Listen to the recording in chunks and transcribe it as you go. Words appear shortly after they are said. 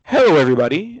Hello,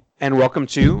 everybody, and welcome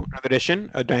to another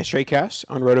edition of Dynasty TradeCast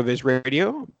on RotoViz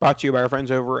Radio, brought to you by our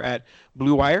friends over at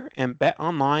Blue Wire and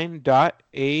BetOnline.ag.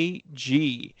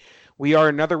 We are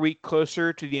another week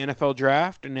closer to the NFL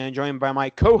Draft, and I'm joined by my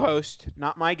co-host,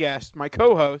 not my guest, my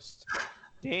co-host,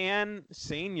 Dan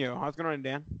Sainio. How's it going on,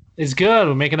 Dan? It's good.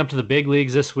 We're making up to the big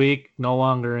leagues this week. No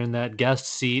longer in that guest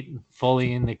seat,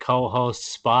 fully in the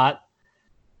co-host spot.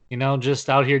 You know, just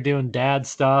out here doing dad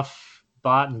stuff.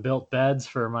 Bought and built beds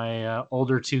for my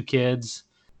older two kids.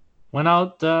 Went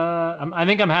out. I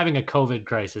think I'm having a COVID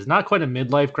crisis. Not quite a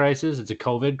midlife crisis. It's a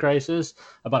COVID crisis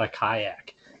about a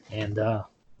kayak, and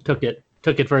took it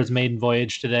for its maiden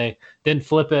voyage today. Didn't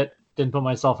flip it. Didn't put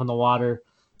myself in the water.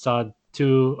 Saw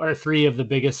 2 or 3 of the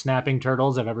biggest snapping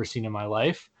turtles I've ever seen in my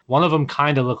life. One of them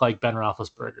kind of looked like Ben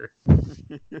Roethlisberger.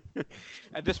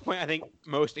 At this point, I think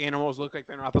most animals look like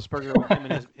Ben Roethlisberger with him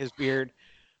and his beard.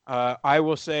 I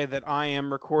will say that I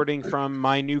am recording from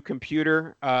my new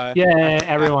computer.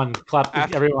 Everyone,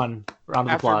 everyone, round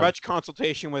of applause. After much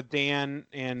consultation with Dan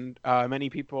and many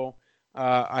people,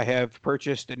 I have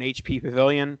purchased an HP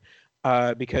Pavilion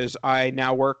because I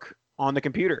now work on the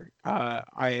computer. I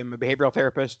am a behavioral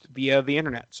therapist via the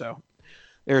internet, so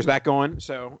there's that going.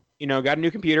 So, got a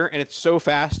new computer, and it's so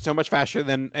fast, so much faster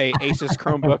than a Asus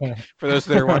Chromebook, for those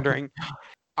that are wondering.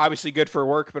 Obviously good for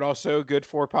work, but also good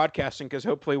for podcasting, because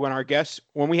hopefully when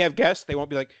we have guests, they won't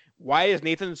be like, why is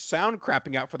Nathan's sound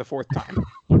crapping out for the 4th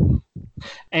time?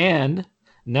 And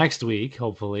next week,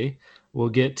 hopefully, we'll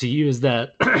get to use that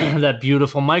that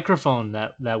beautiful microphone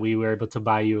that we were able to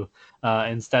buy you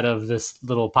instead of this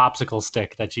little popsicle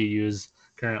stick that you use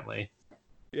currently.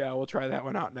 Yeah, we'll try that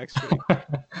one out next week.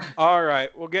 All right,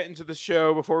 we'll get into the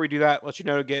show. Before we do that, let you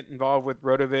know to get involved with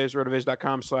RotoViz,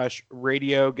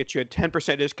 rotoviz.com/radio. Get you a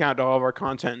 10% discount to all of our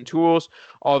content and tools,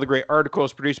 all the great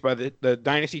articles produced by the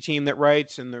Dynasty team that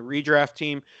writes and the redraft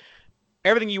team.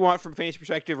 Everything you want from fantasy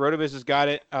perspective, RotoViz has got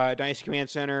it. Dynasty Command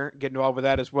Center, get involved with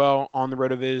that as well on the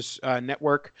RotoViz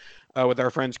network with our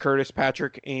friends Curtis,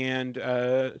 Patrick, and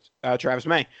Travis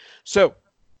May. So,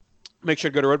 make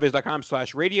sure to go to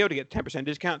rotoviz.com/radio to get 10%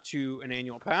 discount to an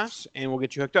annual pass, and we'll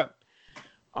get you hooked up.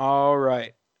 All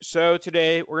right. So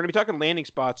today we're going to be talking landing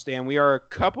spots, Dan. We are a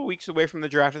couple weeks away from the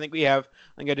draft. I think I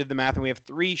did the math, and we have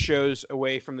 3 shows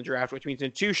away from the draft, which means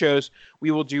in 2 shows we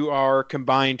will do our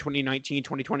combined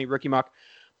 2019-2020 rookie mock.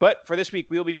 But for this week,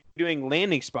 we'll be doing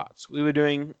landing spots. We were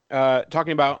doing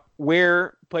talking about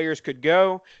where players could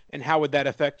go and how would that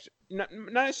affect not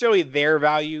necessarily their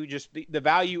value, just the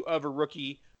value of a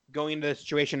rookie going into the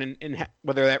situation and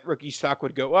whether that rookie stock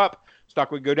would go up,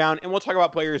 stock would go down. And we'll talk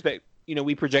about players that,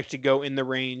 we project to go in the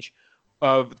range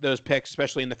of those picks,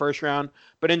 especially in the first round.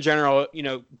 But in general,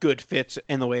 good fits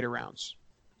in the later rounds.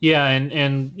 Yeah,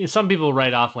 and some people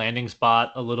write off landing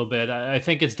spot a little bit. I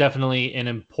think it's definitely an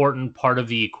important part of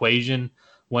the equation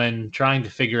when trying to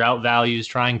figure out values,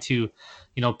 trying to,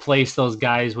 place those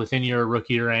guys within your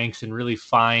rookie ranks and really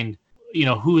find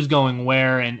who's going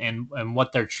where and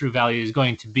what their true value is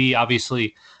going to be.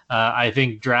 Obviously, I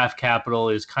think draft capital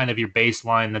is kind of your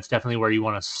baseline. That's definitely where you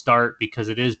want to start because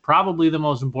it is probably the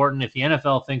most important. If the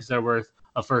NFL thinks they're worth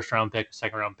a first-round pick, a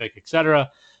second-round pick, etc.,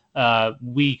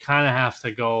 we kind of have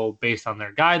to go based on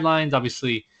their guidelines.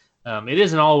 Obviously, it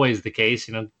isn't always the case.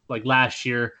 Like last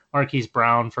year, Marquise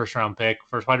Brown, first-round pick,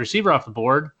 first wide receiver off the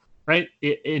board, right?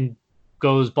 It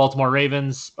goes Baltimore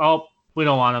Ravens. Oh, we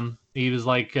don't want him. He was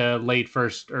like late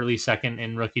first, early second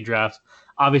in rookie drafts.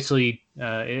 Obviously,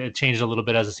 it changed a little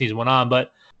bit as the season went on,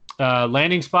 but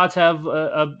landing spots have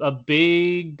a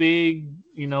big,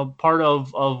 part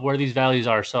of where these values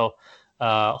are. So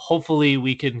hopefully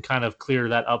we can kind of clear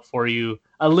that up for you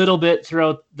a little bit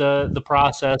throughout the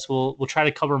process. We'll try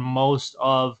to cover most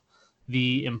of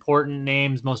the important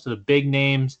names, most of the big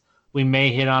names. We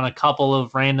may hit on a couple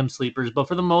of random sleepers, but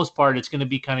for the most part, it's going to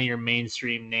be kind of your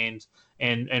mainstream names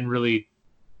and really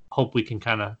hope we can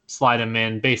kind of slide them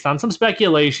in based on some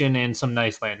speculation and some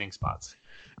nice landing spots.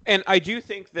 And I do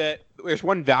think that there's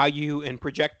one value in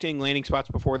projecting landing spots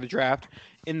before the draft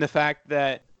in the fact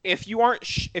that if you're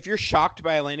shocked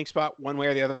by a landing spot one way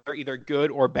or the other, either good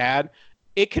or bad,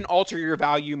 it can alter your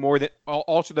value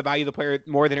alter the value of the player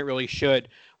more than it really should.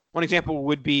 One example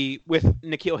would be with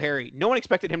N'Keal Harry. No one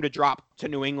expected him to drop to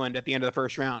New England at the end of the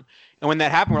first round. And when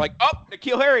that happened, we're like, oh,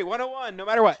 N'Keal Harry, 101, no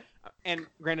matter what. And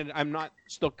granted, I'm not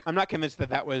convinced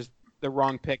that was the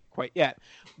wrong pick quite yet.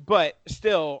 But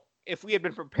still, if we had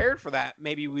been prepared for that,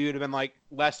 maybe we would have been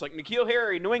less like N'Keal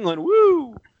Harry, New England,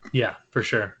 woo. Yeah, for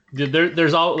sure.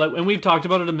 There's all, and we've talked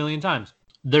about it a million times.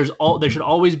 There should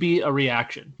always be a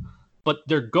reaction. But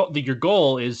your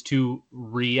goal is to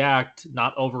react,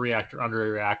 not overreact or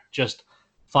underreact. Just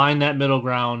find that middle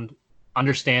ground,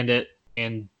 understand it,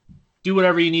 and do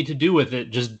whatever you need to do with it.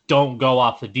 Just don't go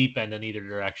off the deep end in either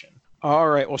direction. All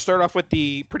right, we'll start off with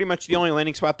pretty much the only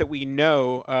landing spot that we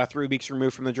know 3 weeks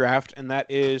removed from the draft, and that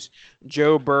is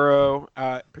Joe Burrow,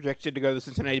 projected to go to the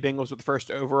Cincinnati Bengals with the first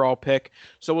overall pick.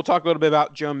 So we'll talk a little bit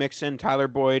about Joe Mixon, Tyler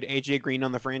Boyd, A.J. Green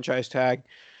on the franchise tag.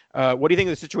 What do you think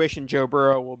of the situation Joe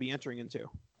Burrow will be entering into?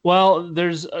 Well,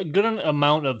 there's a good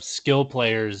amount of skill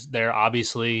players there.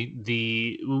 Obviously,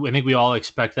 I think we all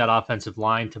expect that offensive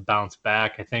line to bounce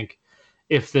back. I think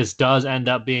if this does end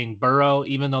up being Burrow,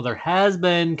 even though there has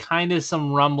been kind of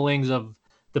some rumblings of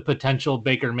the potential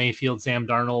Baker Mayfield, Sam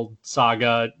Darnold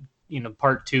saga,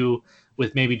 part 2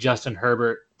 with maybe Justin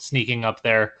Herbert sneaking up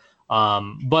there.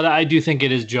 But I do think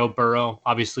it is Joe Burrow,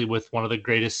 obviously with one of the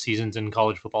greatest seasons in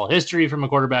college football history from a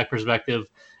quarterback perspective.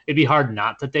 It'd be hard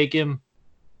not to take him.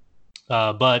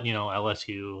 But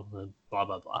LSU, blah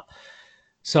blah blah.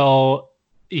 So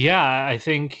yeah, I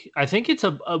think it's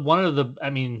a one of the. I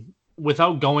mean,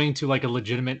 without going to like a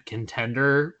legitimate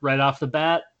contender right off the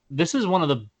bat, this is one of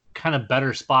the kind of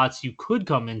better spots you could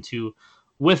come into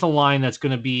with a line that's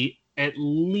going to be at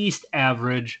least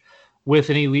average, with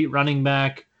an elite running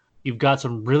back. You've got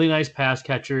some really nice pass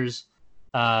catchers.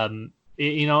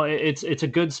 It's a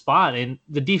good spot, and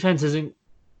the defense isn't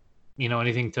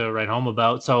anything to write home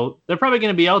about. So they're probably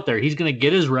going to be out there. He's going to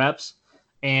get his reps,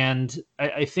 and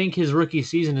I think his rookie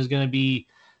season is going to be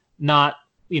not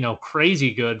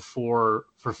crazy good for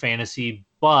fantasy,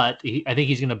 but I think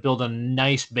he's going to build a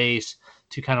nice base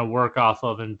to kind of work off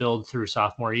of and build through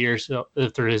sophomore year. So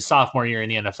through his sophomore year in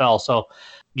the NFL. So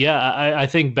yeah, I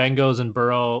think Bengals and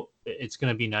Burrow, it's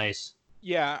going to be nice.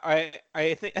 Yeah,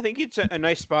 I think it's a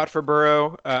nice spot for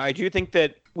Burrow. I do think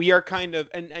that we are kind of,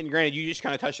 and granted, you just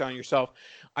kind of touched on it yourself.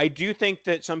 I do think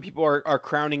that some people are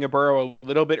crowning a Burrow a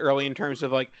little bit early in terms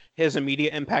of like his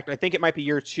immediate impact. I think it might be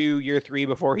year 2, year 3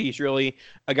 before he's really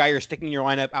a guy you're sticking in your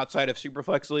lineup outside of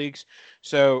Superflex leagues.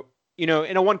 So, in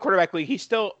a one quarterback league, he's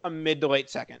still a mid to late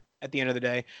second at the end of the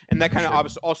day. And that kind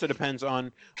of also depends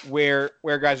on where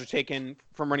guys are taken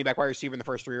from running back, wide receiver in the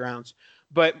first 3 rounds.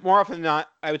 But more often than not,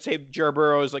 I would say Joe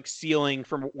Burrow's like ceiling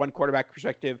from one quarterback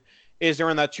perspective is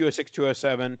around that 206,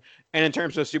 207. And in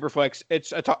terms of Superflex,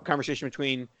 it's a top conversation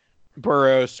between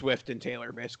Burrow, Swift, and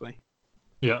Taylor, basically.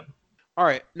 Yeah. All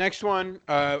right, next one.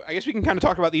 I guess we can kind of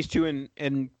talk about these two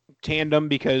in tandem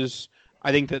because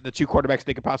I think that the 2 quarterbacks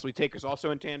they could possibly take is also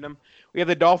in tandem. We have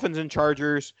the Dolphins and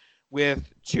Chargers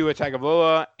with Tua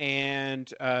Tagovailoa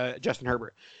and Justin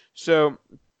Herbert. So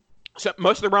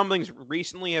most of the rumblings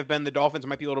recently have been the Dolphins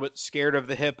might be a little bit scared of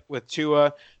the hip with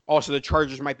Tua. Also, the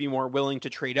Chargers might be more willing to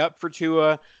trade up for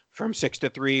Tua from 6 to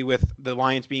 3, with the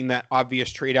Lions being that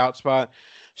obvious trade out spot.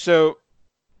 So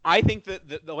I think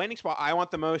that the landing spot I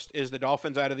want the most is the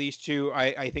Dolphins out of these two.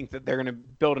 I think that they're going to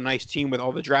build a nice team with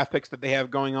all the draft picks that they have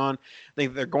going on. I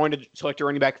think they're going to select a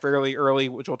running back fairly early,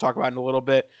 which we'll talk about in a little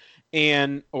bit,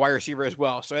 and a wide receiver as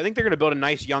well. So I think they're going to build a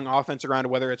nice young offense around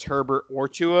whether it's Herbert or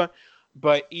Tua.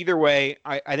 But either way,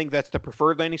 I think that's the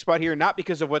preferred landing spot here, not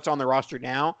because of what's on the roster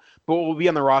now, but what will be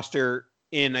on the roster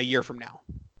in a year from now.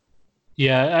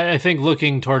 Yeah, I think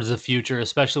looking towards the future,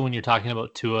 especially when you're talking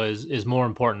about Tua, is more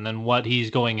important than what he's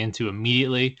going into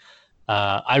immediately.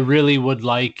 I really would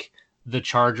like the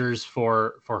Chargers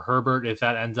for Herbert if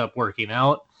that ends up working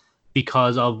out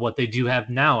because of what they do have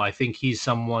now. I think he's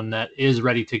someone that is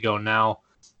ready to go now,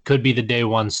 could be the day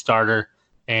one starter.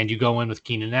 And you go in with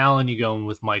Keenan Allen, you go in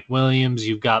with Mike Williams.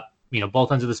 You've got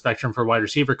both ends of the spectrum for wide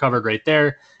receiver covered right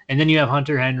there. And then you have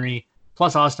Hunter Henry,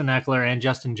 plus Austin Eckler and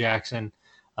Justin Jackson.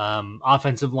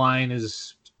 Offensive line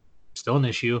is still an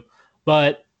issue,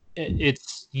 but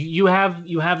it's you have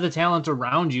the talent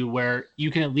around you where you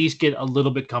can at least get a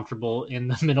little bit comfortable in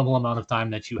the minimal amount of time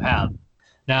that you have.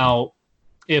 Now,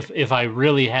 if I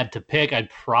really had to pick, I'd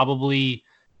probably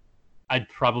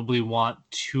want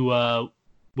to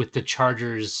with the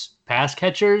Chargers pass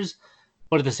catchers,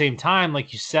 but at the same time,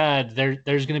 like you said,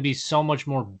 there's going to be so much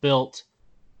more built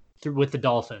with the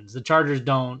Dolphins. The Chargers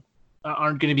aren't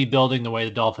going to be building the way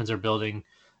the Dolphins are building.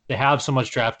 They have so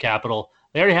much draft capital.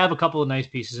 They already have a couple of nice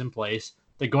pieces in place.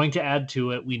 They're going to add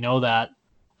to it. We know that.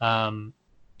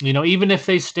 Even if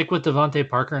they stick with Devontae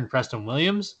Parker and Preston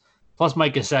Williams, plus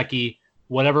Mike Gesicki,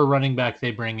 whatever running back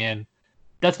they bring in,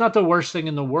 that's not the worst thing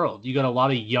in the world. You got a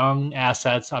lot of young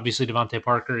assets. Obviously, Devontae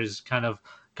Parker is kind of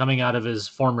coming out of his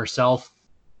former self.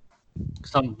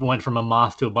 Some went from a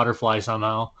moth to a butterfly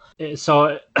somehow.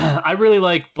 So I really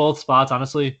like both spots,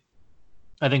 honestly.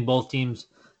 I think both teams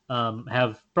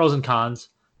have pros and cons.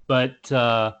 But,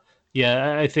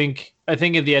 I think at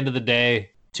the end of the day,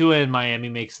 Tua in Miami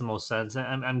makes the most sense.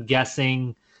 I'm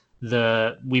guessing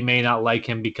we may not like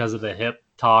him because of the hip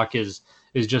talk is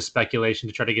just speculation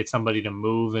to try to get somebody to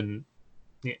move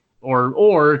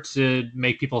or to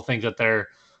make people think that they're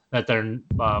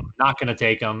not going to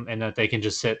take him and that they can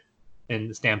just sit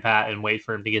and stand pat and wait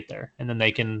for him to get there, and then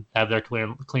they can have their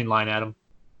clean line at him.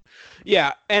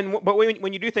 Yeah, but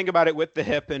when you do think about it with the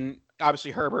hip and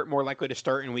obviously Herbert more likely to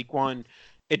start in week 1,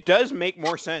 it does make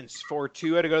more sense for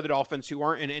Tua to go to the Dolphins, who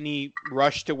aren't in any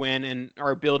rush to win and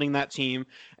are building that team,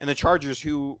 and the Chargers,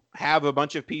 who have a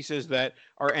bunch of pieces that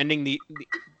are ending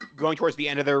going towards the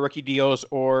end of their rookie deals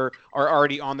or are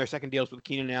already on their second deals with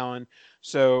Keenan Allen.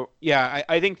 So, yeah,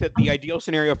 I think that the ideal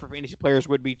scenario for fantasy players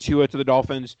would be Tua to the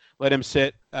Dolphins, let him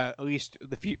sit at least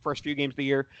the first few games of the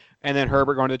year, and then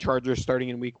Herbert going to the Chargers starting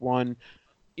in week 1.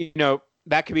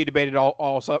 That could be debated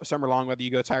all summer long, whether you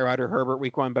go Tyrod or Herbert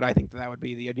week 1, but I think that would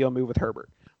be the ideal move with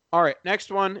Herbert. All right,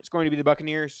 next one is going to be the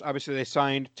Buccaneers. Obviously, they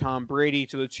signed Tom Brady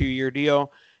to the 2-year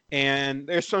deal, and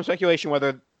there's some speculation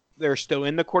whether they're still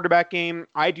in the quarterback game.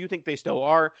 I do think they still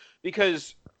are,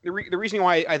 because the reason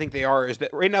why I think they are is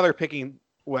that right now they're picking,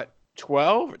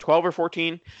 12 or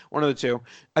 14? One of the two.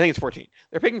 I think it's 14.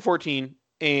 They're picking 14,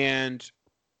 and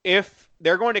if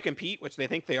they're going to compete, which they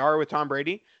think they are with Tom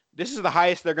Brady, this is the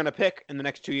highest they're going to pick in the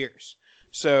next 2 years.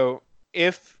 So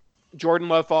if Jordan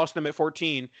Love falls to them at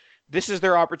 14, this is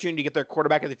their opportunity to get their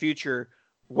quarterback of the future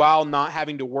while not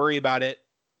having to worry about it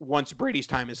once Brady's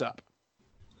time is up.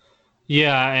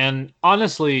 Yeah, and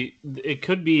honestly, it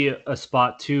could be a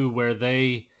spot too where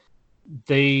they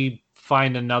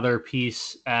find another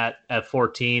piece at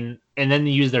 14 and then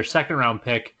use their second round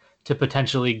pick to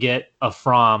potentially get a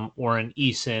Fromm or an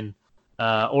Eason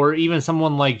or even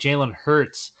someone like Jalen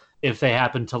Hurts if they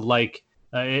happen to like,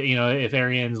 if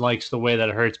Arians likes the way that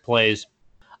Hurts plays.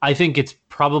 I think it's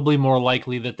probably more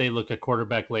likely that they look at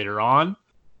quarterback later on,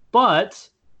 but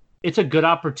it's a good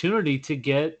opportunity to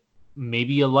get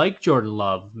maybe Jordan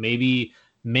Love. Maybe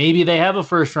they have a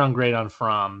first round grade on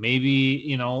Fromm.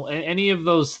 Maybe, any of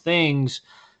those things.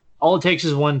 All it takes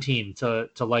is one team to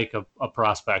like a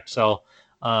prospect. So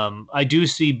I do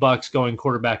see Bucks going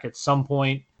quarterback at some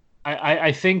point.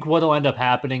 I think what'll end up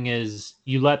happening is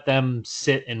you let them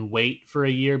sit and wait for a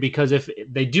year, because if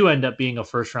they do end up being a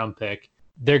first round pick,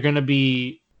 they're going to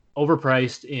be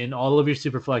overpriced in all of your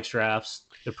Superflex drafts.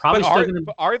 They're probably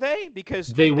are they? Because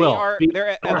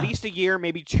they're at least a year,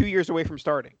 maybe 2 years away from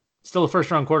starting. Still a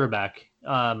first round quarterback.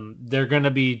 They're going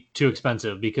to be too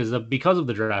expensive because of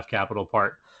the draft capital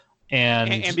part,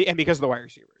 and because of the wide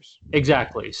receivers.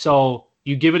 Exactly. So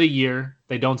you give it a year,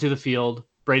 they don't see the field.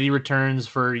 Brady returns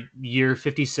for year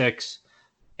 56,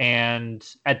 and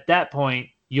at that point,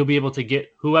 you'll be able to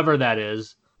get whoever that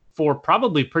is for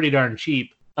probably pretty darn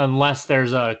cheap, unless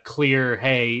there's a clear,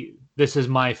 hey, this is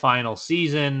my final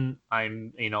season.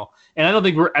 And I don't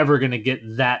think we're ever going to get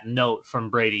that note from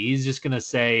Brady. He's just going to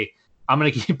say, I'm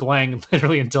going to keep playing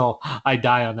literally until I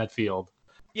die on that field.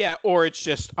 Yeah, or it's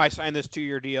just, I signed this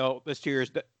 2-year deal. This 2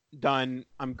 years done.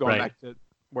 I'm going back to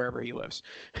wherever he lives.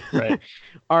 Right.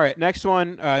 All right, next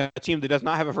one, a team that does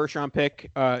not have a first-round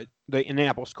pick, the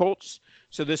Indianapolis Colts.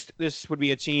 So this would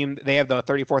be a team, they have the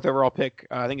 34th overall pick.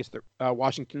 I think it's the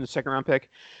Washington's second-round pick.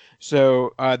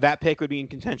 So that pick would be in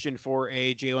contention for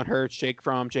a Jalen Hurts, Jake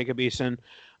Fromm, Jacob Eason.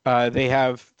 They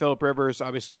have Phillip Rivers,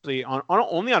 obviously,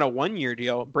 only on a 1-year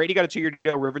deal. Brady got a 2-year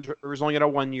deal. Rivers only got a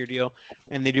 1-year deal.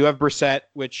 And they do have Brissett,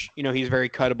 which, he's very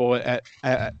cuttable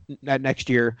at next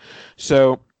year.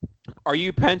 So are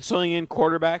you penciling in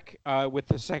quarterback with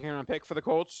the second-round pick for the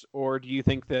Colts, or do you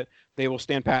think that they will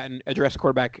stand pat and address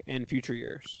quarterback in future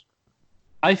years?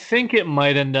 I think it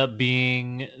might end up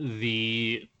being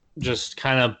the just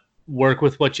kind of work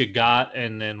with what you got,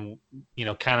 and then,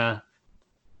 kind of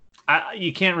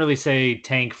you can't really say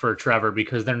tank for Trevor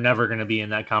because they're never going to be in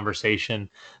that conversation.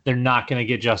 They're not going to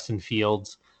get Justin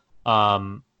Fields.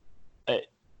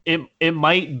 It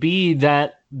might be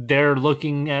that they're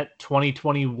looking at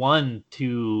 2021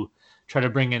 to try to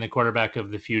bring in a quarterback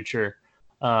of the future.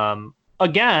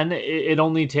 Again, it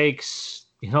only takes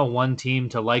one team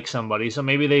to like somebody, so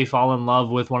maybe they fall in love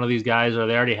with one of these guys, or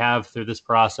they already have through this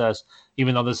process,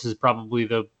 even though this is probably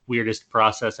the weirdest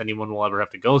process anyone will ever have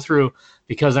to go through,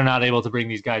 because they're not able to bring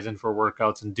these guys in for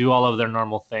workouts and do all of their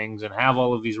normal things and have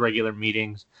all of these regular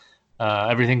meetings.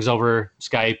 Everything's over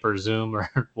Skype or Zoom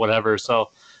or whatever. So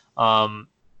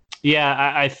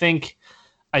I think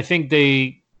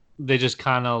they just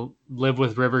kind of live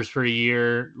with Rivers for a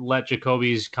year, let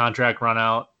Jacoby's contract run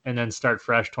out, and then start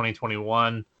fresh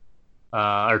 2021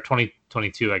 or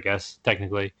 2022, I guess,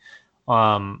 technically.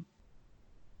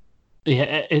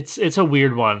 It's a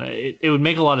weird one. It would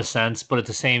make a lot of sense, but at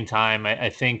the same time, I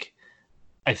think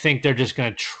they're just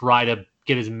going to try to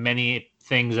get as many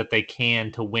things that they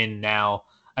can to win now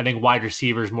I think wide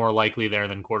receiver is more likely there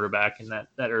than quarterback in that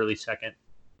early second.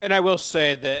 And I will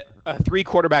say that a 3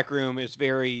 quarterback room is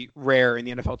very rare in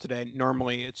the NFL today.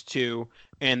 Normally it's 2,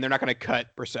 and they're not going to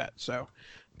cut Brissett. So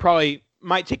probably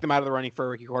might take them out of the running for a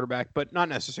rookie quarterback, but not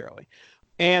necessarily.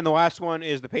 And the last one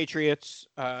is the Patriots.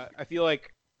 I feel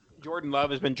like Jordan Love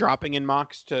has been dropping in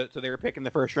mocks to their pick in the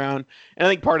first round. And I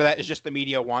think part of that is just the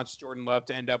media wants Jordan Love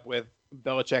to end up with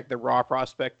Belichick, the raw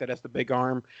prospect that has the big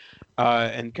arm,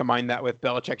 and combine that with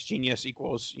Belichick's genius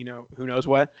equals, who knows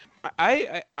what.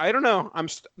 I don't know.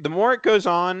 The more it goes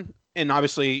on, and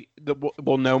obviously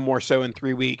we'll know more so in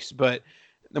 3 weeks, but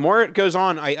the more it goes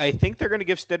on, I think they're going to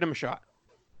give Stidham a shot.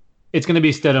 It's going to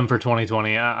be Stidham for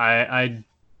 2020. I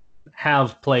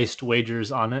have placed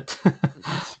wagers on it.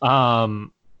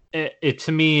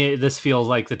 To me, this feels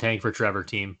like the tank for Trevor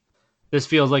team. This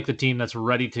feels like the team that's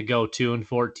ready to go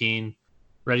 2-14,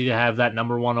 ready to have that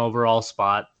number 1 overall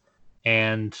spot,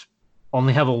 and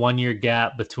only have a 1-year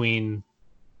gap between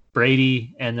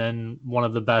Brady and then one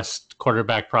of the best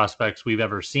quarterback prospects we've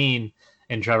ever seen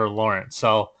in Trevor Lawrence.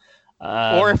 So,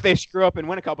 or if they screw up and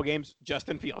win a couple games,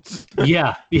 Justin Fields.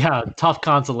 yeah, tough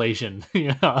consolation.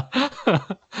 Yeah.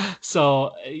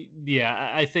 So,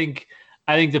 yeah, I think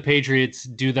the Patriots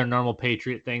do their normal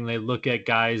Patriot thing. They look at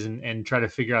guys and try to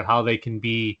figure out how they can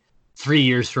be 3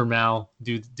 years from now,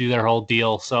 do their whole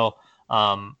deal. So,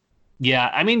 yeah,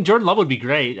 I mean, Jordan Love would be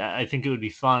great. I think it would be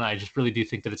fun. I just really do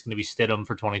think that it's going to be Stidham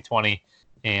for 2020,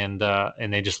 and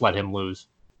they just let him lose.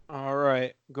 All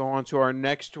right, go on to our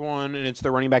next one, and it's the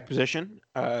running back position.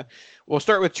 We'll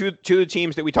start with two of the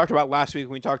teams that we talked about last week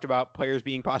when we talked about players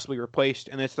being possibly replaced,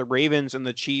 and it's the Ravens and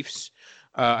the Chiefs.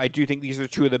 I do think these are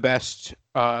 2 of the best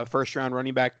first-round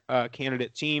running back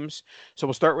candidate teams. So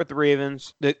we'll start with the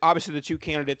Ravens. Obviously, the 2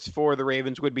 candidates for the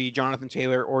Ravens would be Jonathan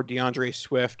Taylor or DeAndre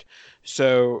Swift.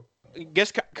 So I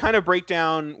guess kind of break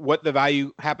down what the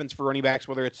value happens for running backs,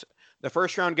 whether it's the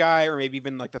first-round guy or maybe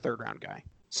even like the third-round guy.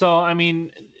 So, I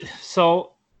mean,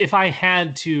 if I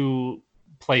had to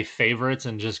play favorites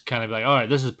and just kind of be like, all right,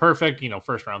 this is perfect,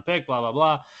 first-round pick, blah, blah,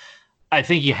 blah, I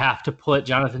think you have to put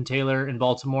Jonathan Taylor in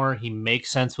Baltimore. He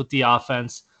makes sense with the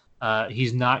offense.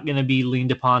 He's not going to be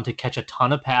leaned upon to catch a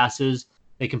ton of passes.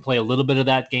 They can play a little bit of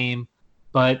that game.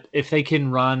 But if they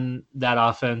can run that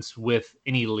offense with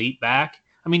an elite back,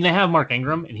 I mean, they have Mark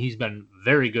Ingram, and he's been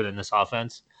very good in this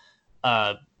offense.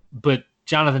 But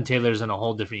Jonathan Taylor's in a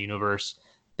whole different universe.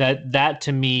 That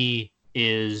to me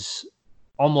is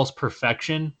almost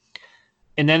perfection.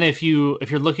 And then if you're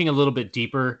looking a little bit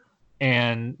deeper,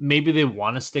 and maybe they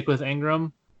want to stick with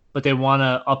Ingram, but they want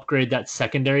to upgrade that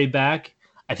secondary back,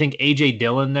 I think A.J.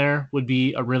 Dillon there would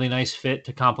be a really nice fit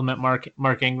to complement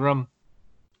Mark Ingram.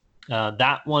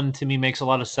 That one to me makes a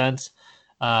lot of sense.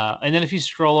 And then if you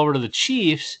scroll over to the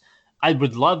Chiefs, I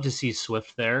would love to see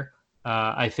Swift there.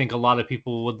 I think a lot of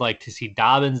people would like to see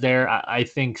Dobbins there. I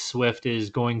think Swift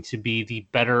is going to be the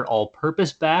better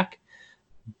all-purpose back,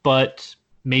 but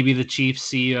maybe the Chiefs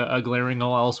see a glaring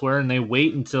hole elsewhere and they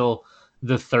wait until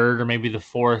the 3rd or maybe the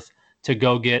 4th to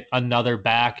go get another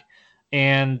back.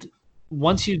 And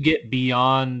once you get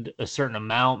beyond a certain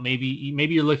amount, maybe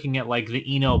you're looking at like the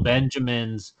Eno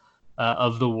Benjamins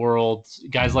of the world,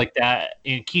 guys like that.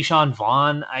 And Keyshawn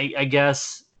Vaughn, I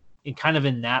guess, kind of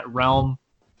in that realm.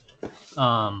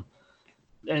 And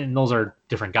those are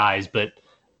different guys, but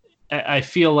I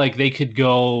feel like they could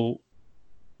go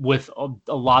with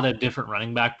a lot of different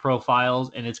running back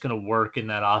profiles, and it's going to work in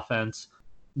that offense.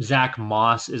 Zach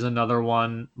Moss is another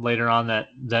one later on that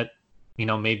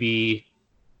maybe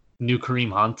new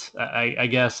Kareem Hunt, I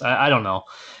guess. I don't know.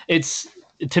 It's,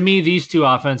 to me, these 2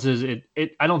 offenses,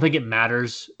 I don't think it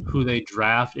matters who they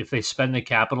draft. If they spend the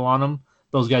capital on them,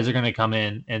 those guys are going to come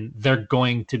in and they're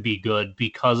going to be good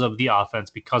because of the offense,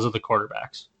 because of the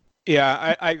quarterbacks.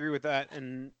 Yeah, I agree with that.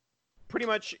 And pretty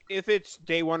much if it's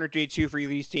day 1 or day 2 for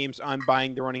these teams, I'm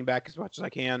buying the running back as much as I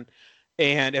can.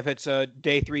 And if it's a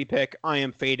day 3 pick, I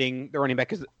am fading the running back.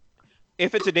 Because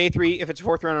if it's a day 3, if it's a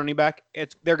 4th round running back,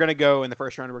 they're going to go in the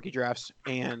first round of rookie drafts,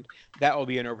 and that will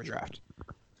be an overdraft.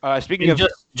 Speaking of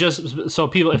just so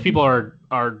if people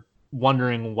are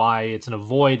wondering why it's an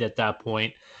avoid at that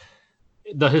point,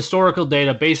 the historical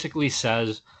data basically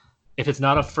says if it's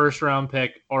not a first round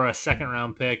pick or a second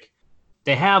round pick,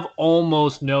 they have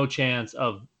almost no chance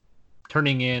of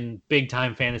turning in big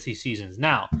time fantasy seasons.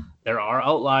 Now, there are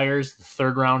outliers. The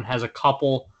 3rd round has a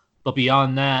couple, but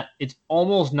beyond that, it's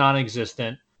almost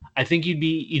non-existent. I think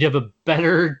you'd have a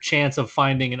better chance of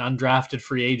finding an undrafted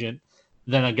free agent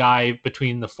than a guy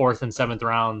between the 4th and 7th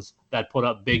rounds that put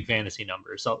up big fantasy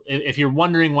numbers. So if you're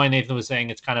wondering why Nathan was saying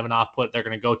it's kind of an off-put, they're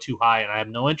going to go too high and I have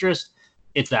no interest,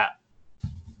 it's that.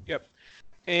 Yep.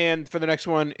 And for the next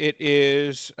one, it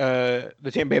is the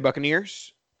Tampa Bay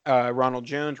Buccaneers. Ron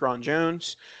Jones,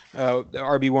 the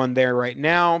RB1 there right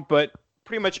now. But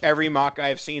pretty much every mock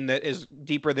I've seen that is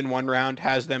deeper than one round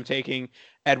has them taking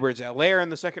Edwards-Helaire in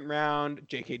the second round,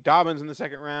 J.K. Dobbins in the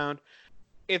second round.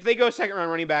 If they go second round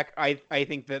running back, I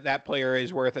think that player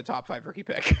is worth a top 5 rookie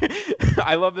pick.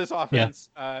 I love this offense.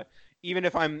 Yeah. Even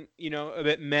if I'm, a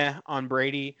bit meh on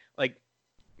Brady, like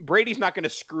Brady's not going to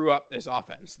screw up this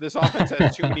offense. This offense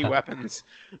has too many weapons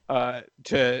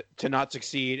to not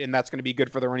succeed, and that's going to be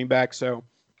good for the running back. So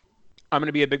I'm going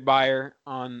to be a big buyer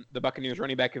on the Buccaneers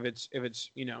running back if it's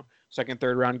second,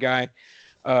 third round guy.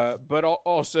 But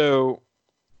also,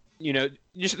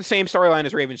 just the same storyline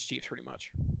as Ravens Chiefs pretty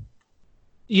much.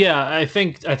 Yeah, I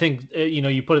think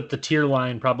you put it the tier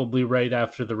line probably right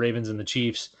after the Ravens and the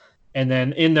Chiefs, and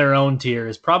then in their own tier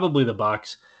is probably the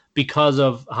Bucs because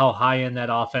of how high end that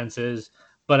offense is.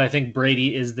 But I think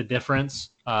Brady is the difference.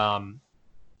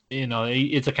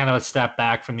 It's a kind of a step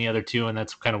back from the other two, and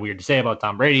that's kind of weird to say about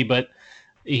Tom Brady, but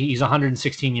he's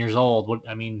 116 years old.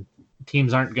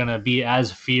 Teams aren't going to be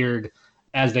as feared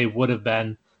as they would have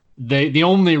been. The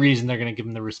only reason they're going to give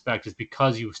him the respect is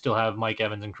because you still have Mike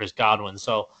Evans and Chris Godwin.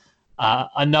 So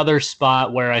another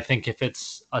spot where I think if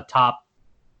it's a top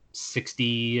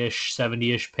 60-ish,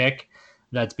 70-ish pick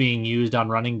that's being used on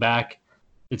running back,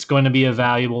 it's going to be a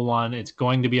valuable one. It's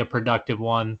going to be a productive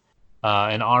one.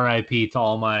 And RIP to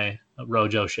all my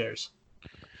Rojo shares.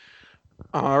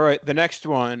 All right, the next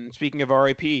one. Speaking of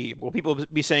RIP, will people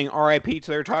be saying RIP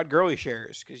to their Todd Gurley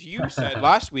shares? Because you said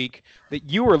last week that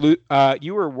you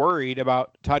were worried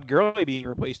about Todd Gurley being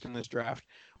replaced in this draft,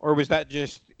 or was that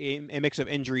just a mix of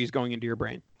injuries going into your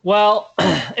brain? Well,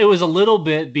 it was a little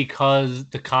bit because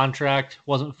the contract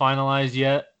wasn't finalized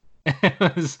yet.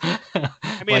 It's not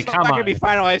going to be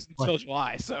finalized until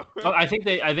July. So I think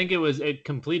it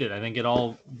completed. I think it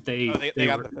all they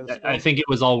got the physical. I think it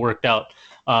was all worked out.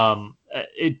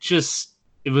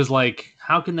 It was like,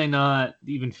 how can they not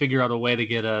even figure out a way to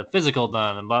get a physical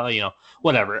done? And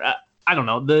whatever. I don't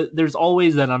know. There's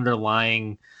always that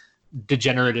underlying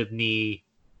degenerative knee,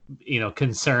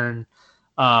 concern.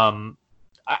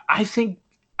 I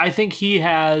think he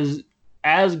has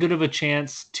as good of a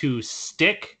chance to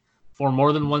stick for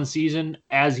more than one season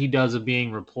as he does of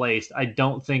being replaced. I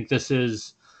don't think this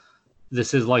is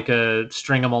like a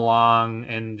string him along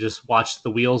and just watch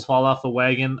the wheels fall off the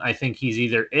wagon. I think he's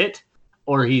either it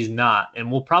or he's not.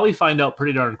 And we'll probably find out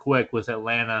pretty darn quick with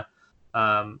Atlanta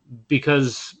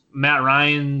because Matt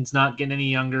Ryan's not getting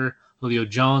any younger. Julio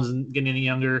Jones isn't getting any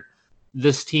younger.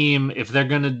 This team, if they're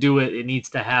going to do it, it needs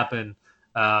to happen.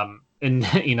 And,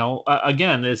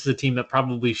 again, this is a team that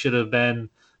probably should have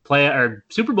been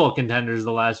Super Bowl contenders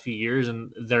the last few years,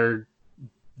 and their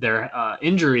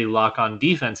injury luck on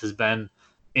defense has been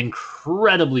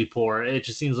incredibly poor. It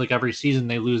just seems like every season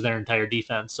they lose their entire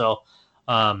defense. So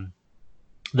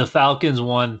the Falcons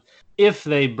one, if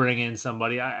they bring in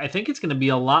somebody, I think it's going to be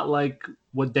a lot like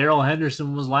what Darrell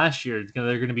Henderson was last year.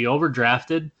 They're going to be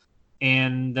overdrafted,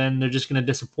 and then they're just going to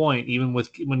disappoint even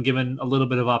when given a little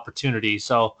bit of opportunity.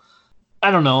 So I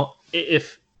don't know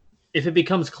if it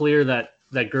becomes clear that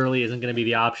Gurley isn't going to be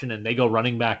the option and they go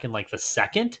running back in like the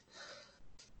second,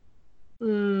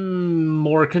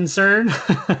 more concern.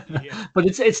 Yeah. But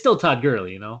it's still Todd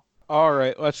Gurley, All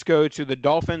right, let's go to the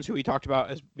Dolphins, who we talked about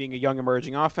as being a young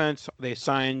emerging offense. They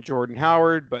signed Jordan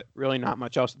Howard, but really not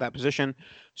much else at that position.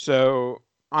 So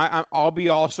I'll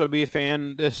also be a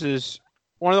fan. This is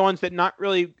one of the ones that not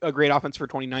really a great offense for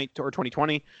 2019 or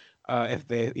 2020. If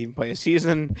they even play a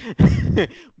season,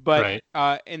 but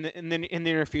right. in the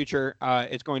near future,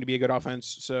 it's going to be a good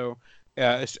offense. So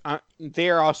they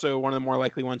are also one of the more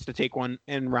likely ones to take one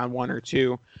in round 1 or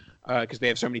 2 because they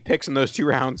have so many picks in those 2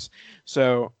 rounds.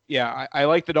 So yeah, I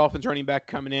like the Dolphins running back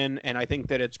coming in, and I think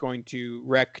that it's going to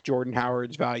wreck Jordan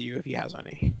Howard's value if he has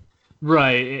any.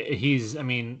 Right,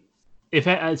 if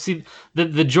I see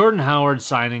the Jordan Howard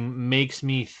signing makes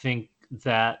me think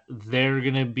that they're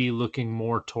going to be looking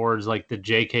more towards like the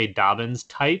J.K. Dobbins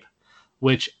type,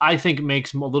 which I think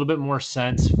makes a little bit more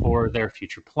sense for their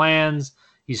future plans.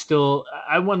 He's still,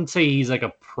 I wouldn't say he's like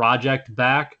a project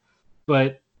back,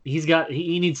 but he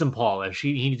needs some polish.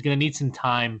 He's going to need some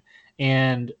time,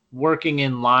 and working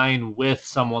in line with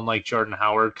someone like Jordan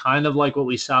Howard, kind of like what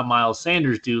we saw Miles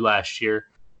Sanders do last year.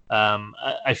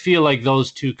 I feel like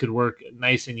those two could work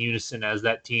nice in unison as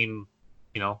that team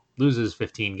loses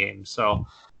 15 games. So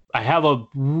I have a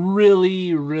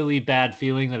really, really bad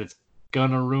feeling that it's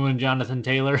going to ruin Jonathan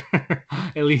Taylor,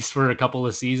 at least for a couple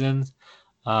of seasons.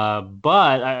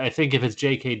 But I think if it's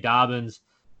J.K. Dobbins,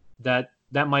 that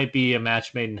might be a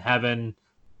match made in heaven.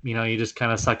 you just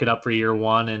kind of suck it up for year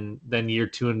one, and then year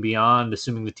two and beyond,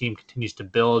 assuming the team continues to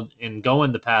build and go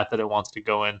in the path that it wants to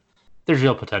go in. There's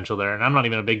real potential there. And I'm not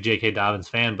even a big J.K. Dobbins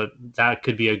fan, but that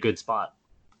could be a good spot.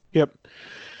 Yep.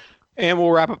 And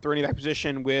we'll wrap up the running back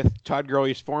position with Todd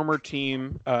Gurley's former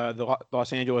team, the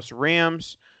Los Angeles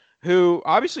Rams, who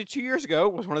obviously 2 years ago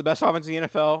was one of the best offenses in the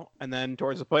NFL, and then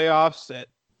towards the playoffs it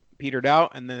petered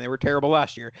out, and then they were terrible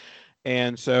last year.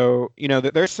 And so,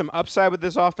 there's some upside with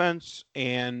this offense,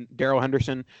 and Darrell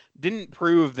Henderson didn't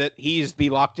prove that he's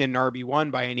the locked-in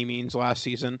RB1 by any means last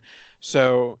season.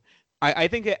 So I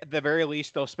think at the very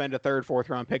least they'll spend a third,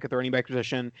 fourth-round pick at the running back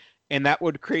position, and that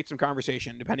would create some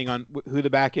conversation depending on who the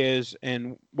back is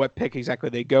and what pick exactly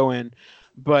they go in.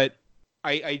 But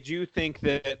I do think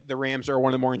that the Rams are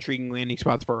one of the more intriguing landing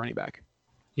spots for a running back.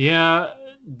 Yeah,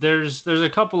 there's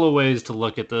a couple of ways to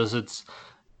look at this. It's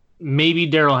maybe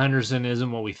Darrell Henderson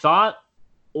isn't what we thought,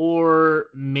 or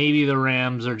maybe the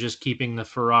Rams are just keeping the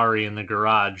Ferrari in the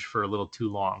garage for a little too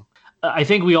long. I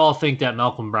think we all think that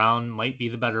Malcolm Brown might be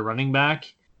the better running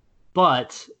back,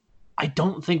 but I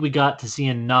don't think we got to see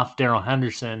enough Darrell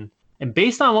Henderson. And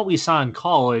based on what we saw in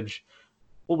college,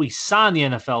 what we saw in the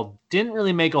NFL didn't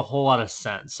really make a whole lot of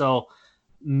sense. So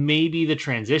maybe the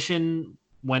transition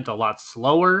went a lot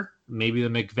slower. Maybe the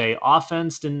McVay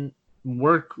offense didn't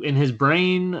work in his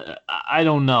brain. I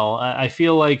don't know. I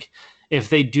feel like if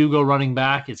they do go running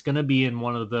back, it's going to be in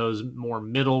one of those more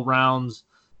middle rounds,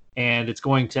 and it's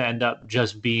going to end up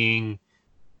just being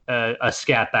a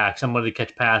scat back, someone to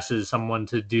catch passes, someone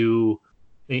to do,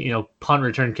 punt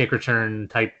return, kick return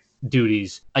type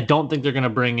duties. I don't think they're going to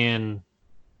bring in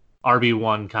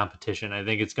RB1 competition. I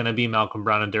think it's going to be Malcolm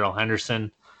Brown and Darrell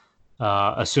Henderson,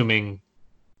 assuming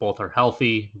both are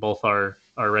healthy, both are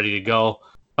ready to go.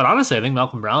 But honestly, I think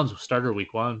Malcolm Brown's starter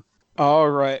week one. All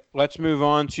right, let's move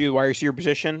on to the wide receiver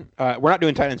position. We're not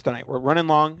doing tight ends tonight. We're running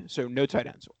long, so no tight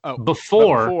ends. Oh,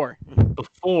 before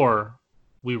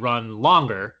we run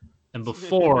longer, and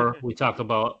before we talk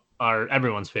about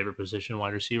everyone's favorite position,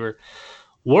 wide receiver,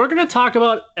 we're going to talk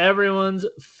about everyone's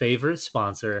favorite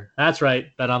sponsor. That's right,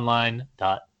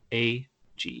 betonline.ag.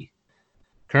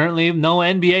 Currently, no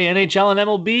NBA, NHL, and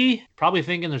MLB. Probably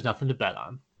thinking there's nothing to bet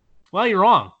on. Well, you're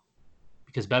wrong,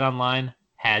 because BetOnline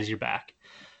has your back.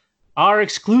 Our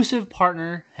exclusive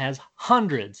partner has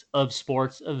hundreds of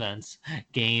sports events,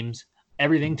 games,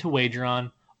 everything to wager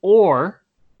on, or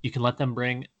you can let them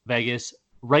bring Vegas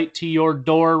right to your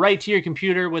door, right to your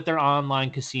computer with their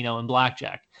online casino and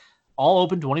blackjack. All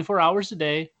open 24 hours a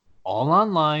day, all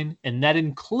online, and that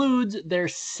includes their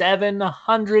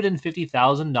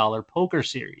 $750,000 poker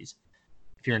series.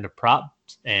 If you're into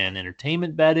props and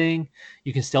entertainment betting,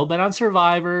 you can still bet on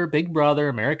Survivor, Big Brother,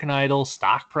 American Idol,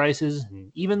 stock prices,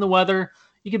 and even the weather.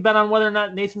 You can bet on whether or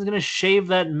not Nathan's going to shave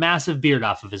that massive beard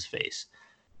off of his face.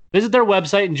 Visit their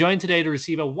website and join today to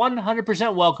receive a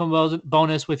 100% welcome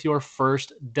bonus with your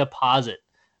first deposit.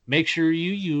 Make sure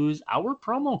you use our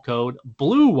promo code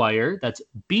BLUEWIRE, that's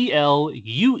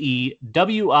BLUEWIRE.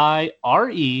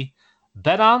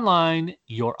 BetOnline,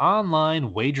 your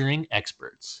online wagering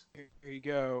experts. There you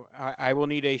go. I will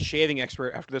need a shaving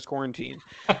expert after this quarantine.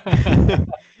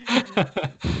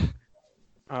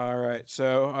 All right.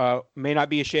 So may not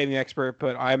be a shaving expert,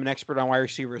 but I'm an expert on wide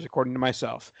receivers, according to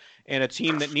myself. And a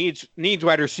team that needs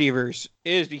wide receivers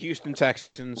is the Houston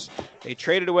Texans. They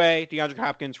traded away DeAndre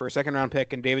Hopkins for a second-round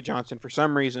pick and David Johnson for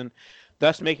some reason,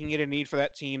 thus making it a need for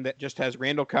that team that just has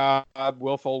Randall Cobb,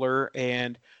 Will Fuller,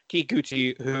 and Keith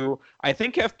Gucci, who I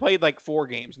think have played like 4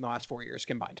 games in the last 4 years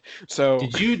combined. So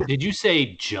did you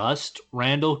say just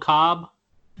Randall Cobb?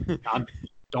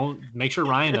 Don't make sure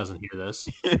Ryan doesn't hear this.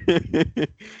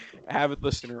 Avid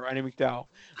listener, Ryan McDowell.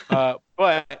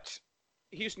 But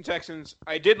Houston Texans,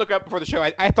 I did look up before the show.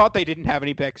 I thought they didn't have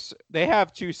any picks. They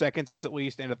have 2 seconds at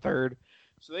least and a third.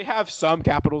 So they have some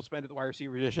capital to spend at the wide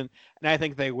receiver position, and I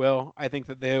think they will. I think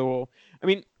that they will. I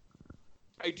mean,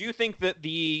 I do think that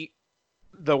the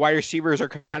wide receivers are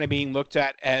kind of being looked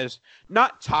at as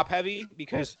not top heavy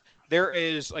because there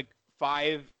is like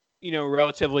 5,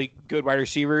 relatively good wide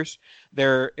receivers.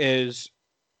 There is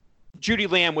Judy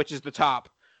Lamb, which is the top.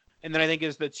 And then I think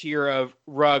is the tier of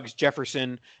Ruggs,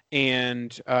 Jefferson,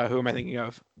 and who am I thinking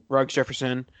of? Ruggs,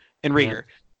 Jefferson, and Rieger.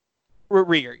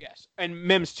 Rieger, yes. And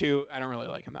Mims, too. I don't really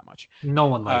like him that much. No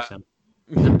one likes him.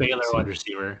 He's a Baylor wide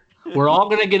receiver. We're all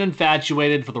going to get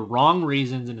infatuated for the wrong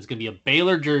reasons, and it's going to be a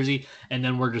Baylor jersey, and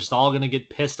then we're just all going to get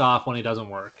pissed off when he doesn't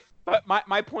work. But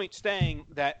my point staying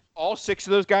that all 6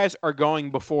 of those guys are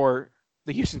going before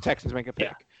the Houston Texans make a pick.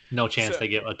 Yeah. No chance they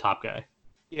get a top guy.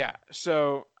 Yeah,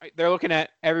 so they're looking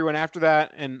at everyone after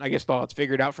that, and I guess they'll have to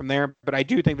figure it out from there. But I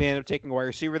do think they end up taking a wide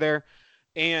receiver there.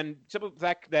 And simply the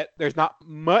fact that there's not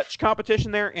much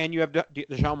competition there, and you have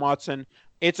Deshaun Watson,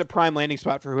 it's a prime landing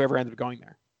spot for whoever ends up going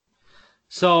there.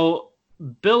 So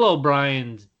Bill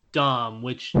O'Brien's dumb,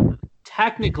 which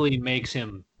technically makes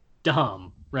him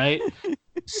dumb, right?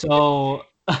 So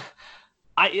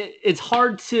it's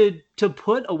hard to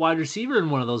put a wide receiver in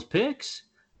one of those picks.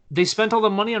 They spent all the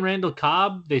money on Randall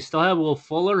Cobb. They still have Will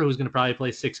Fuller, who's going to probably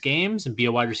play 6 games and be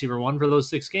a wide receiver 1 for those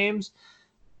 6 games.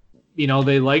 You know,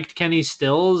 they liked Kenny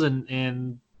Stills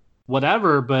and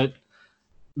whatever, but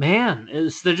man,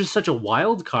 they're just such a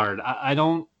wild card. I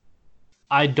don't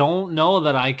know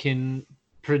that I can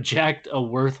project a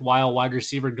worthwhile wide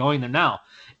receiver going there now.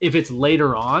 If it's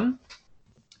later on,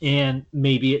 and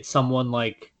maybe it's someone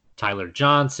like Tyler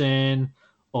Johnson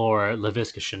or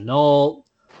Laviska Shenault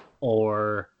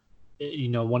or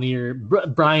one of your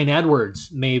Brian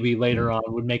Edwards, maybe later on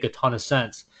would make a ton of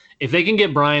sense. If they can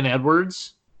get Brian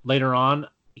Edwards later on,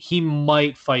 he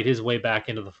might fight his way back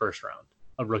into the first round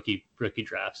of rookie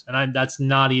drafts, and that's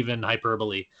not even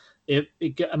hyperbole.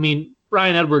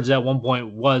 Brian Edwards at one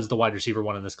point was the wide receiver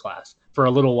 1 in this class for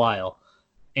a little while,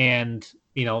 and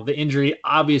the injury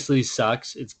obviously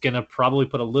sucks. It's gonna probably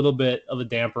put a little bit of a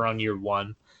damper on year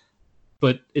 1,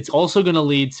 but it's also going to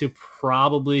lead to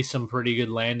probably some pretty good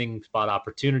landing spot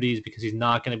opportunities because he's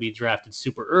not going to be drafted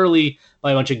super early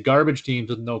by a bunch of garbage teams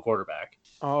with no quarterback.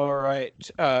 All right.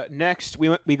 Next,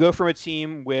 we go from a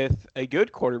team with a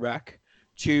good quarterback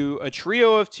to a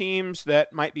trio of teams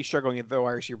that might be struggling at the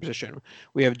wide receiver position.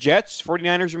 We have Jets,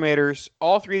 49ers, and Raiders.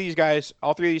 All three of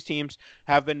these teams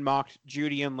have been mocked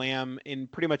Jeudy and Lamb in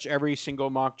pretty much every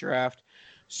single mock draft.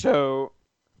 So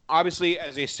obviously,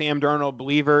 as a Sam Darnold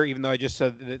believer, even though I just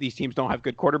said that these teams don't have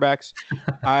good quarterbacks,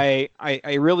 I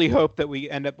really hope that we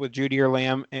end up with Jeudy or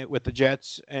Lamb with the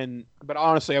Jets. But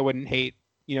honestly, I wouldn't hate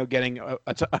getting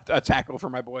a tackle for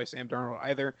my boy Sam Darnold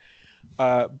either.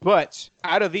 But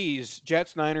out of these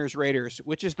Jets, Niners, Raiders,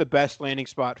 which is the best landing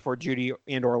spot for Jeudy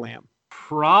and or Lamb?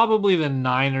 Probably the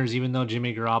Niners, even though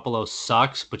Jimmy Garoppolo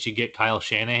sucks, but you get Kyle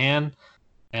Shanahan,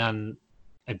 and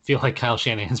I feel like Kyle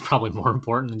Shanahan's probably more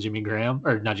important than Jimmy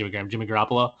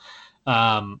Garoppolo.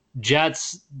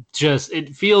 Jets,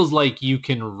 it feels like you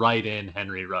can write in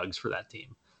Henry Ruggs for that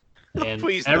team. And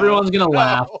everyone's going to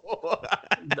laugh.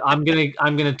 I'm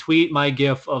gonna tweet my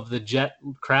gif of the jet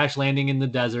crash landing in the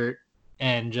desert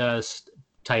and just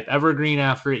type evergreen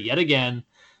after it yet again.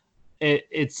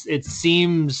 It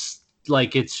seems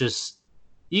like it's just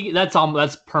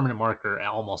that's permanent marker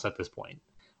almost at this point,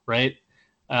 right?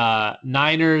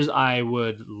 Niners, I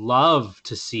would love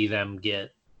to see them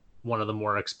get one of the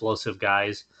more explosive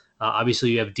guys.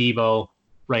 Obviously, you have Debo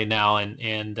right now,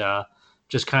 and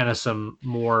just kind of some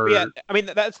more. Yeah, I mean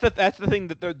that's the thing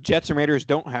that the Jets and Raiders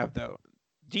don't have though.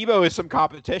 Debo is some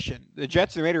competition. The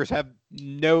Jets and Raiders have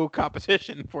no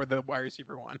competition for the wide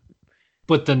receiver 1.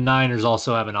 But the Niners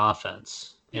also have an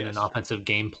offense and an offensive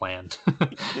game plan.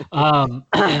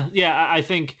 Yeah, I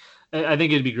think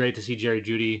it'd be great to see Jerry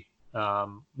Jeudy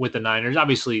with the Niners.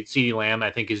 Obviously, CeeDee Lamb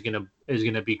I think is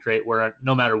gonna be great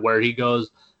no matter where he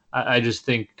goes. I just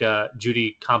think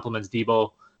Jeudy complements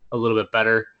Debo a little bit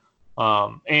better.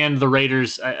 And the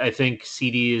Raiders, I think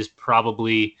CD is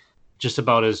probably just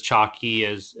about as chalky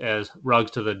as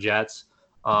Ruggs to the Jets.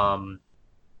 I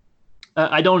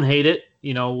don't hate it.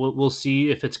 We'll see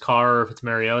if it's Carr or if it's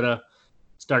Mariota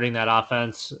starting that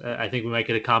offense. I think we might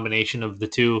get a combination of the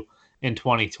two in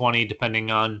 2020,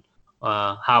 depending on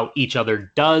how each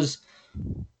other does.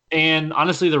 And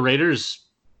honestly, the Raiders,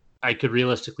 I could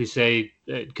realistically say,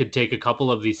 it could take a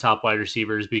couple of these top wide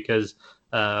receivers because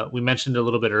we mentioned a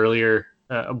little bit earlier,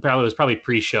 it was probably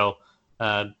pre-show.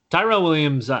 Tyrell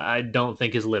Williams, I don't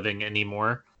think is living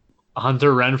anymore.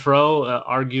 Hunter Renfrow,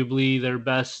 arguably their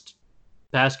best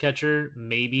pass catcher,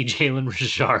 maybe Jalen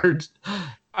Richard.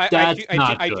 I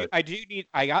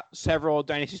got several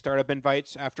Dynasty startup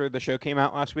invites after the show came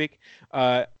out last week.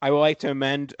 I would like to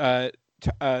amend. Hunter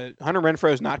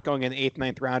Renfrow is not going in the 8th,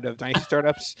 9th round of Dynasty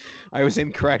startups. I was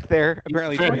incorrect there.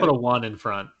 Apparently, he's put a 1 in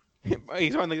front.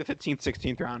 He's on like the 15th,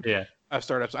 16th round. Yeah. Of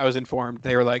startups. I was informed.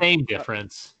 They were like same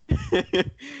difference.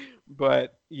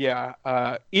 But yeah,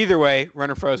 either way,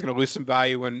 Renfrow is going to lose some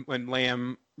value when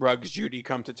Lamb, Ruggs, Jeudy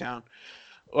come to town.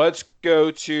 Let's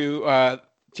go to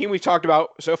team we've talked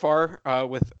about so far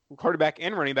with quarterback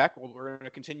and running back. Well, we're going to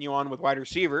continue on with wide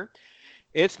receiver.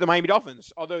 It's the Miami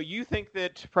Dolphins. Although you think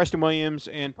that Preston Williams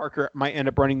and Parker might end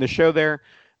up running the show there,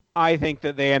 I think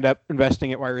that they end up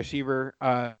investing at wide receiver,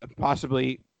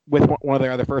 possibly with one of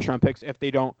their other first-round picks if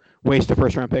they don't waste a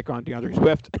first-round pick on DeAndre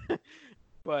Swift.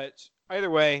 But either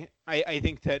way, I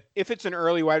think that if it's an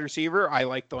early wide receiver, I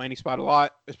like the landing spot a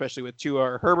lot, especially with Tua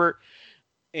or Herbert.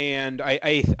 And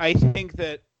I think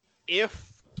that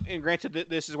if, and granted that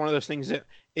this is one of those things that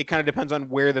it kind of depends on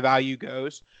where the value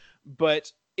goes,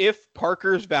 but if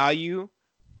Parker's value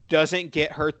doesn't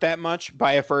get hurt that much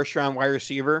by a first round wide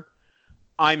receiver,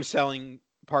 I'm selling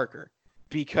Parker,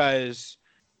 because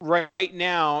right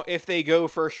now, if they go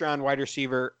first round wide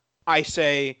receiver, I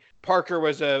say Parker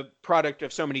was a product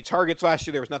of so many targets last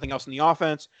year. There was nothing else in the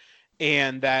offense,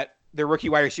 and that the rookie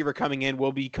wide receiver coming in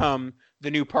will become the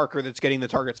new Parker that's getting the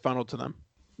targets funneled to them.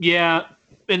 Yeah,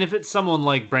 and if it's someone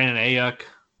like Brandon Ayuk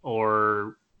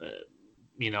or,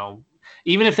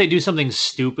 even if they do something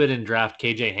stupid and draft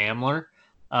KJ Hamler,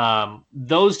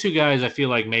 those two guys I feel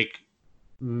like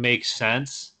make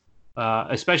sense,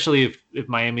 especially if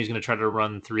Miami's going to try to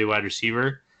run 3 wide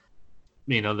receiver,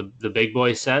 the big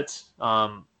boy sets.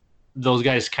 Those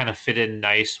guys kind of fit in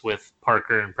nice with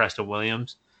Parker and Preston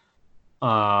Williams.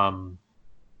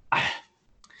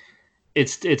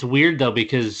 It's weird though,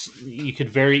 because you could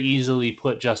very easily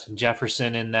put Justin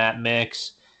Jefferson in that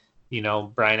mix.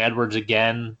 Bryan Edwards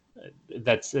again.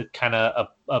 That's kind of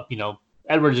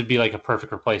Edwards would be like a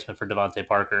perfect replacement for Devontae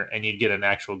Parker, and you'd get an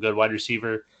actual good wide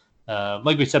receiver.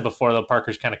 Like we said before, though,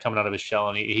 Parker's kind of coming out of his shell,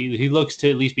 and he looks to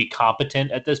at least be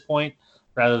competent at this point,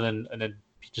 rather than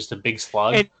just a big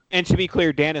slug. And to be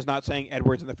clear, Dan is not saying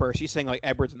Edwards in the first. He's saying like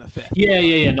Edwards in the 5th.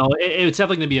 Yeah. No, it's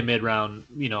definitely going to be a mid-round.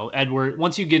 Edward.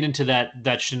 Once you get into that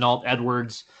Shenault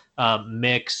Edwards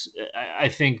mix, I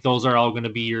think those are all going to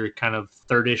be your kind of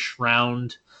third-ish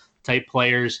round type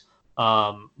players.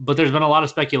 But there's been a lot of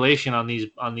speculation on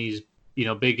these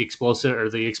big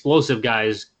explosive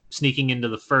guys sneaking into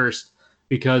the first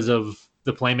because of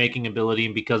the playmaking ability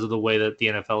and because of the way that the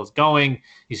NFL is going.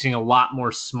 You're seeing a lot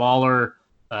more smaller,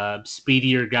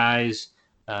 speedier guys.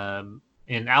 And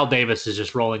Al Davis is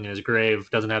just rolling in his grave,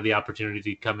 doesn't have the opportunity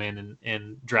to come in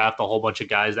and draft a whole bunch of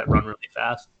guys that run really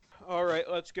fast. All right,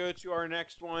 let's go to our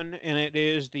next one, and it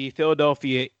is the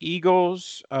Philadelphia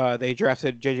Eagles. They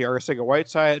drafted J.J.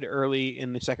 Arcega-Whiteside early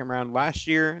in the 2nd round last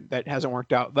year. That hasn't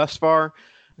worked out thus far.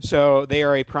 So they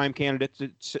are a prime candidate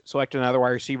to select another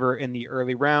wide receiver in the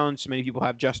early rounds. Many people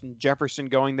have Justin Jefferson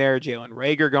going there, Jalen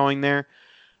Reagor going there.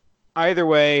 Either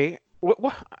way,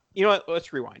 what you know what?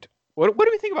 Let's rewind. What do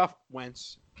we think about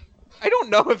Wentz? I don't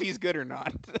know if he's good or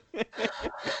not.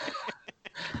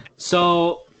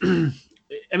 So,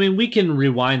 I mean, we can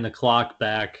rewind the clock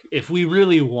back if we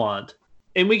really want.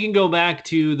 And we can go back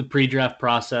to the pre-draft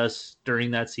process during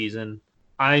that season.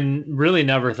 I really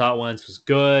never thought Wentz was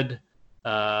good.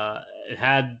 It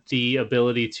had the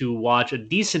ability to watch a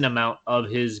decent amount of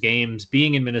his games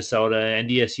being in Minnesota,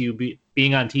 NDSU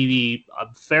being on TV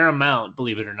a fair amount,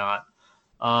 believe it or not.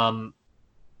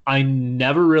 I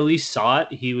never really saw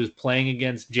it. He was playing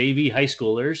against JV high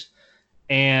schoolers.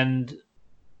 And,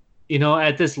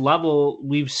 at this level,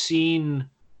 we've seen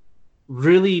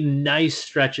really nice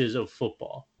stretches of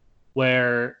football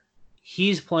where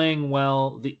he's playing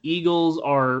well. The Eagles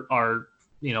are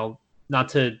not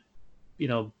to,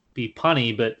 be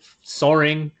punny, but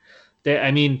soaring.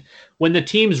 When the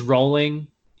team's rolling,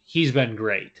 he's been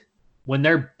great. When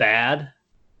they're bad,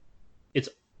 it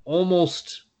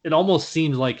almost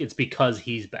seems like it's because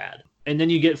he's bad. And then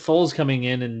you get Foles coming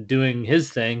in and doing his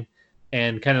thing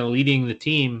and kind of leading the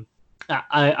team.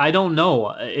 I don't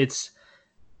know.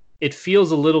 It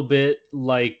feels a little bit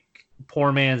like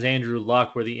poor man's Andrew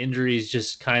Luck, where the injuries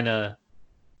just kind of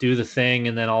do the thing,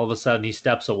 and then all of a sudden he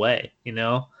steps away.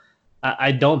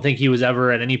 I don't think he was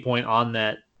ever at any point on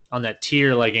that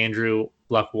tier like Andrew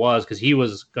Luck was, because he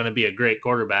was going to be a great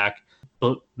quarterback.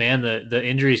 But man, the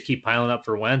injuries keep piling up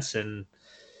for Wentz, and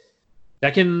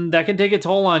that can take a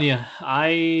toll on you.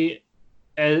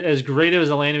 As great as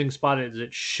a landing spot as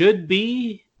it should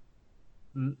be,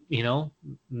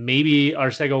 maybe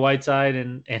Arcega-Whiteside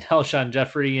and Alshon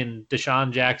Jeffrey and Deshaun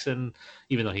Jackson,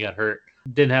 even though he got hurt,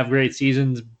 didn't have great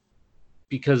seasons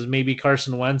because maybe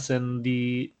Carson Wentz and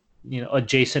the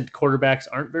adjacent quarterbacks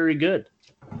aren't very good.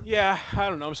 Yeah, I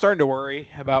don't know. I'm starting to worry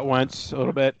about Wentz a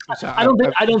little bit. I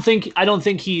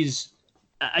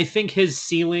think his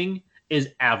ceiling is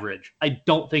average. I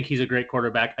don't think he's a great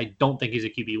quarterback. I don't think he's a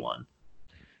QB1.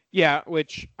 Yeah,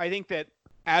 which I think that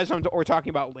we're talking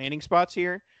about landing spots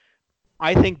here,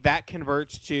 I think that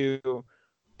converts to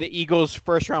the Eagles'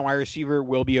 first-round wide receiver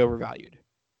will be overvalued.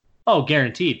 Oh,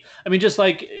 guaranteed. I mean, just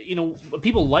like,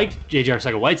 people liked J.J.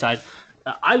 Arcega-Whiteside.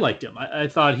 I liked him. I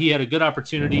thought he had a good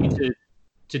opportunity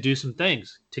to do some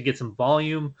things, to get some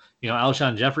volume.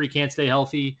 Alshon Jeffrey can't stay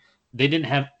healthy. They didn't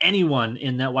have anyone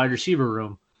in that wide receiver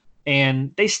room,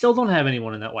 and they still don't have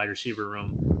anyone in that wide receiver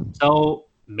room. So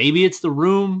maybe it's the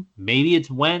room, maybe it's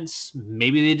Wentz,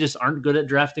 maybe they just aren't good at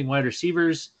drafting wide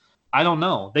receivers. I don't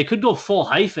know. They could go full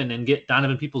hyphen and get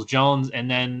Donovan Peoples-Jones, and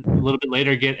then a little bit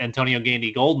later get Antonio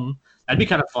Gandy-Golden. That'd be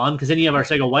kind of fun because then you have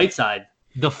Arcega-Whiteside.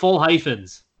 The full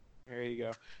hyphens. There you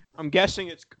go. I'm guessing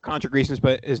it's contract reasons,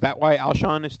 but is that why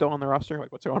Alshon is still on the roster?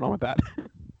 Like, what's going on with that?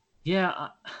 Yeah,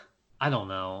 I don't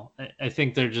know. I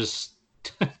think they're just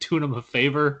doing him a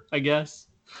favor, I guess.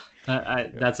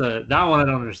 That one I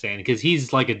don't understand because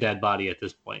he's like a dead body at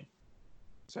this point.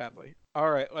 Sadly. All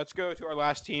right, let's go to our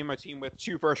last team, a team with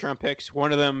 2 first-round picks,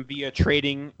 one of them via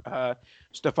trading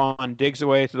Stephon Diggs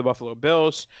away to the Buffalo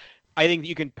Bills. I think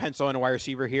you can pencil in a wide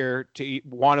receiver here to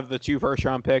one of the 2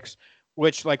 first-round picks,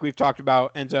 which, like we've talked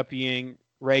about, ends up being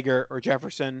Rager or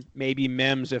Jefferson, maybe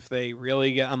Mims if they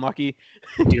really get unlucky.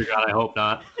 Dear God, I hope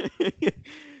not.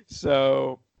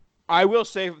 So I will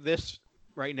say this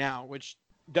right now, which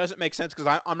doesn't make sense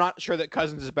because I'm not sure that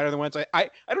Cousins is better than Wentz. I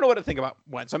don't know what to think about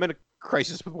Wentz. I'm in a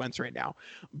crisis with Wentz right now.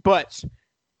 But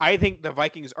I think the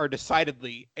Vikings are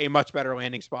decidedly a much better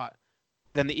landing spot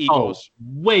than the Eagles. Oh,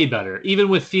 way better. Even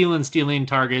with Thielen stealing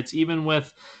targets, even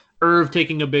with Irv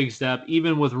taking a big step,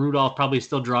 even with Rudolph probably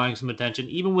still drawing some attention,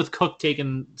 even with Cook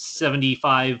taking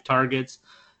 75 targets,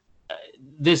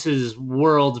 this is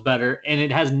worlds better. And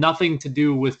it has nothing to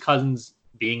do with Cousins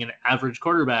being an average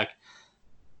quarterback.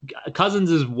 Cousins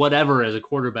is whatever as a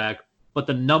quarterback, but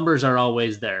the numbers are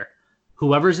always there.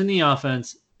 Whoever's in the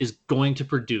offense is going to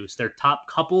produce. Their top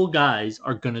couple guys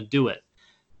are going to do it.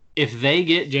 If they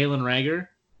get Jalen Reagor,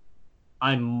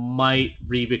 I might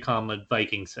re-become a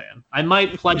Vikings fan. I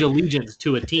might pledge allegiance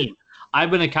to a team. I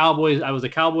was a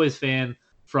Cowboys fan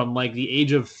from like the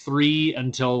age of 3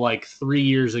 until like 3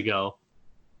 years ago.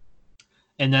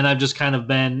 And then I've just kind of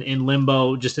been in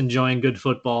limbo, just enjoying good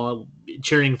football,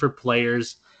 cheering for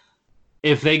players.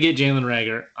 If they get Jalen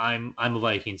Reagor, I'm a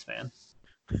Vikings fan.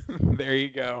 There you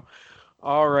go.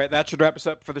 All right, that should wrap us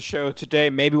up for the show today.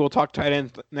 Maybe we'll talk tight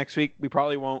ends next week. We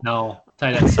probably won't. No,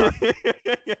 tight ends suck.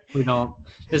 We don't.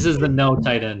 This is the no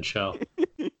tight end show.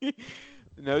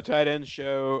 No tight end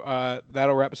show.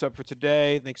 That'll wrap us up for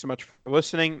today. Thanks so much for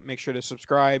listening. Make sure to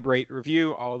subscribe, rate,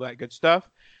 review, all of that good stuff.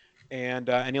 And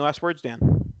any last words,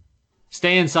 Dan?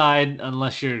 Stay inside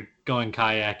unless you're going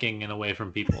kayaking and away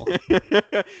from people.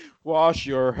 Wash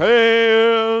your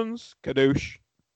hands. Kadoosh.